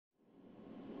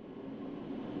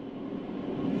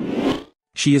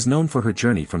She is known for her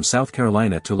journey from South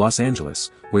Carolina to Los Angeles,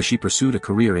 where she pursued a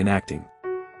career in acting.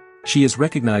 She is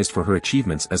recognized for her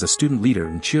achievements as a student leader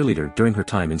and cheerleader during her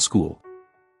time in school.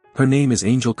 Her name is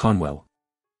Angell Conwell.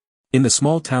 In the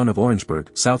small town of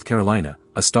Orangeburg, South Carolina,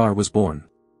 a star was born.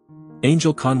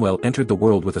 Angell Conwell entered the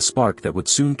world with a spark that would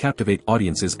soon captivate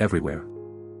audiences everywhere.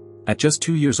 At just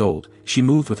 2 years old, she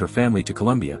moved with her family to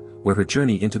Columbia, where her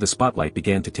journey into the spotlight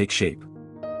began to take shape.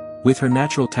 With her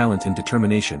natural talent and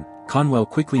determination, Conwell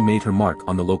quickly made her mark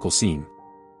on the local scene.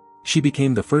 She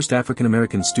became the first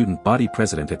African-American student body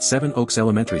president at Seven Oaks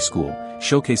Elementary School,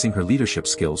 showcasing her leadership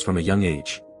skills from a young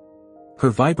age. Her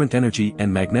vibrant energy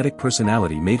and magnetic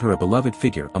personality made her a beloved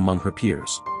figure among her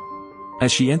peers.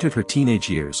 As she entered her teenage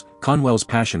years, Conwell's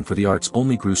passion for the arts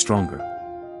only grew stronger.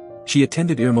 She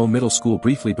attended Irmo Middle School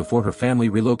briefly before her family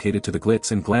relocated to the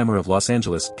glitz and glamour of Los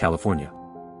Angeles, California.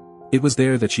 It was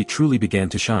there that she truly began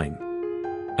to shine.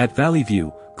 At Valley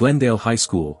View, Glendale High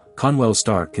School, Conwell's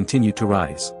star continued to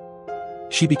rise.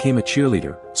 She became a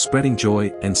cheerleader, spreading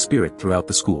joy and spirit throughout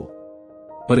the school.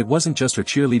 But it wasn't just her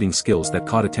cheerleading skills that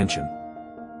caught attention.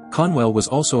 Conwell was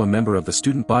also a member of the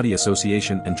Student Body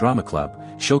Association and Drama Club,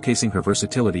 showcasing her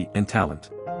versatility and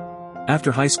talent.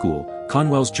 After high school,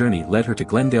 Conwell's journey led her to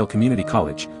Glendale Community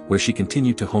College, where she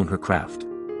continued to hone her craft.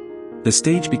 The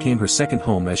stage became her second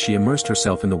home as she immersed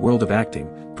herself in the world of acting,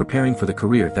 preparing for the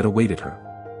career that awaited her.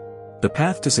 The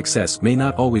path to success may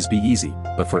not always be easy,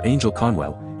 but for Angell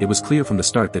Conwell, it was clear from the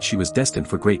start that she was destined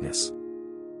for greatness.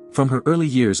 From her early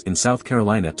years in South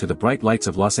Carolina to the bright lights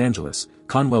of Los Angeles,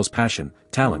 Conwell's passion,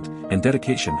 talent, and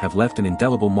dedication have left an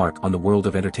indelible mark on the world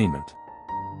of entertainment.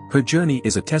 Her journey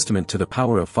is a testament to the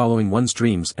power of following one's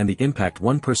dreams and the impact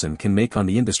one person can make on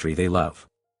the industry they love.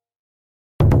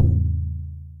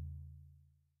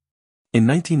 In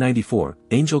 1994,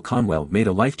 Angell Conwell made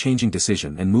a life-changing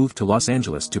decision and moved to Los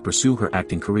Angeles to pursue her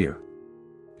acting career.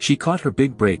 She caught her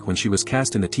big break when she was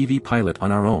cast in the TV pilot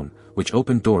On Our Own, which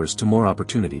opened doors to more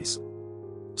opportunities.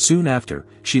 Soon after,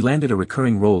 she landed a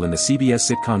recurring role in the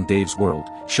CBS sitcom Dave's World,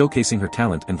 showcasing her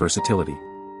talent and versatility.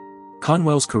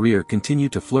 Conwell's career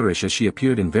continued to flourish as she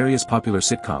appeared in various popular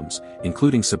sitcoms,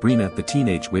 including Sabrina the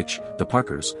Teenage Witch, The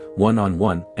Parkers,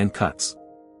 One-on-One, and Cuts.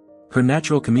 Her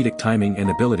natural comedic timing and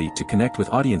ability to connect with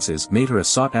audiences made her a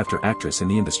sought-after actress in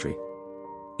the industry.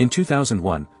 In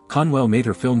 2001, Conwell made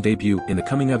her film debut in the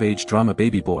coming-of-age drama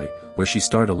Baby Boy, where she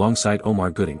starred alongside Omar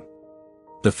Gooding.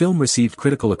 The film received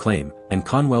critical acclaim, and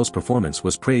Conwell's performance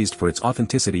was praised for its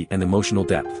authenticity and emotional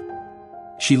depth.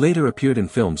 She later appeared in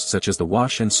films such as The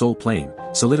Wash and Soul Plane,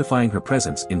 solidifying her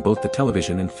presence in both the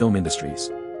television and film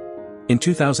industries. In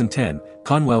 2010,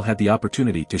 Conwell had the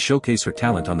opportunity to showcase her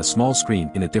talent on the small screen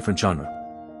in a different genre.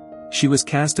 She was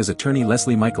cast as attorney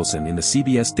Leslie Michelson in the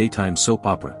CBS daytime soap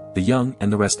opera, The Young and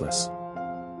the Restless.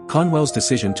 Conwell's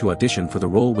decision to audition for the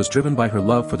role was driven by her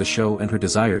love for the show and her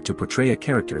desire to portray a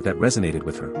character that resonated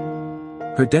with her.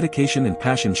 Her dedication and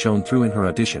passion shone through in her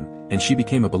audition, and she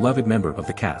became a beloved member of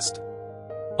the cast.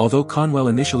 Although Conwell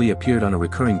initially appeared on a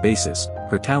recurring basis,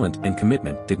 her talent and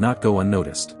commitment did not go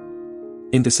unnoticed.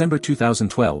 In December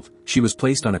 2012, she was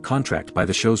placed on a contract by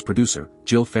the show's producer,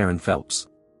 Jill Farren Phelps.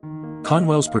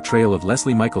 Conwell's portrayal of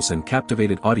Leslie Michelson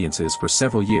captivated audiences for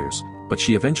several years, but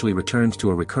she eventually returned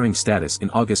to a recurring status in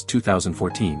August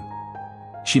 2014.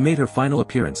 She made her final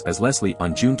appearance as Leslie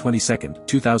on June 22,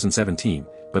 2017,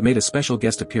 but made a special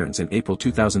guest appearance in April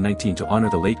 2019 to honor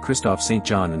the late Christophe St.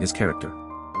 John and his character.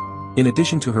 In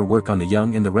addition to her work on The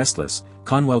Young and the Restless,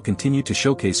 Conwell continued to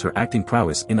showcase her acting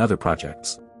prowess in other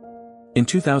projects. In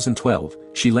 2012,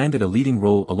 she landed a leading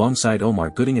role alongside Omar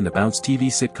Gooding in the Bounce TV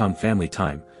sitcom Family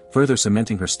Time, further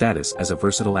cementing her status as a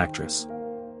versatile actress.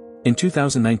 In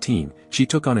 2019, she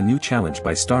took on a new challenge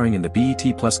by starring in the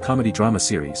BET Plus comedy drama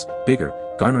series, Bigger,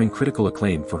 garnering critical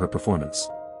acclaim for her performance.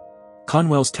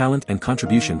 Conwell's talent and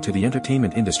contribution to the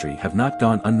entertainment industry have not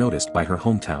gone unnoticed by her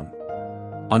hometown.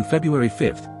 On February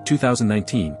 5,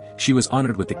 2019, she was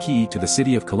honored with the key to the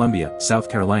city of Columbia, South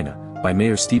Carolina, by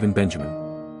Mayor Stephen Benjamin.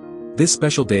 This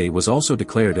special day was also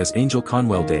declared as Angell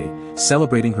Conwell Day,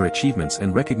 celebrating her achievements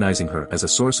and recognizing her as a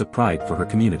source of pride for her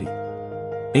community.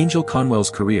 Angell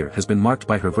Conwell's career has been marked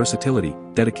by her versatility,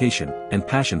 dedication, and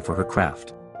passion for her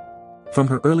craft. From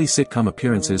her early sitcom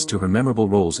appearances to her memorable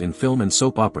roles in film and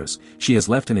soap operas, she has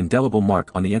left an indelible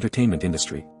mark on the entertainment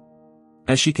industry.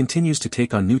 As she continues to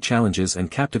take on new challenges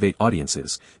and captivate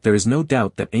audiences, there is no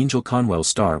doubt that Angell Conwell's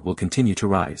star will continue to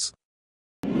rise.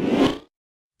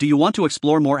 Do you want to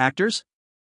explore more actors?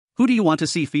 Who do you want to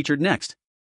see featured next?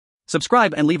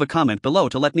 Subscribe and leave a comment below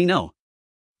to let me know.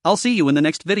 I'll see you in the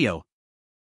next video.